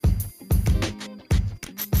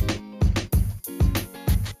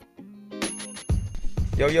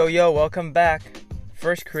Yo, welcome back.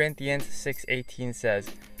 1 Corinthians 6:18 says,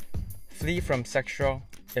 "Flee from sexual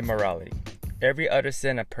immorality. Every other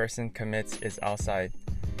sin a person commits is outside,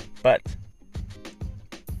 but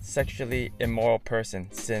sexually immoral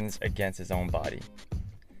person sins against his own body."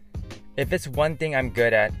 If it's one thing I'm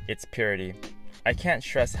good at, it's purity. I can't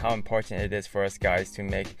stress how important it is for us guys to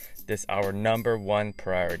make this our number one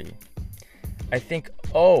priority. I think,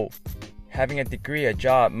 having a degree, a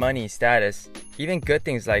job, money, status, even good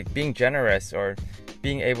things like being generous or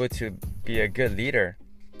being able to be a good leader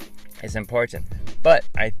is important. But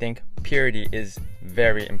I think purity is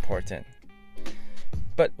very important.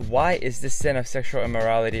 But why is this sin of sexual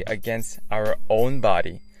immorality against our own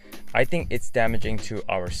body? I think it's damaging to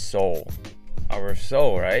our soul. Our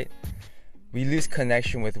soul, right? We lose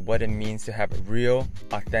connection with what it means to have a real,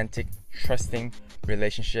 authentic, trusting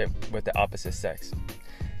relationship with the opposite sex.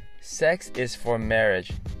 Sex is for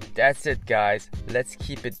marriage. That's it, guys. Let's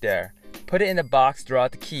keep it there. Put it in a box, draw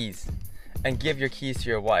out the keys, and give your keys to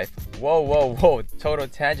your wife. Whoa. Total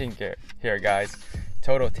tangent here, guys.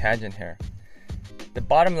 Total tangent here. The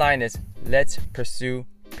bottom line is, let's pursue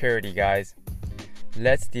purity, guys.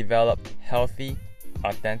 Let's develop healthy,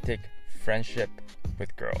 authentic friendship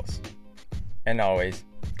with girls. And always,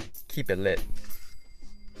 keep it lit.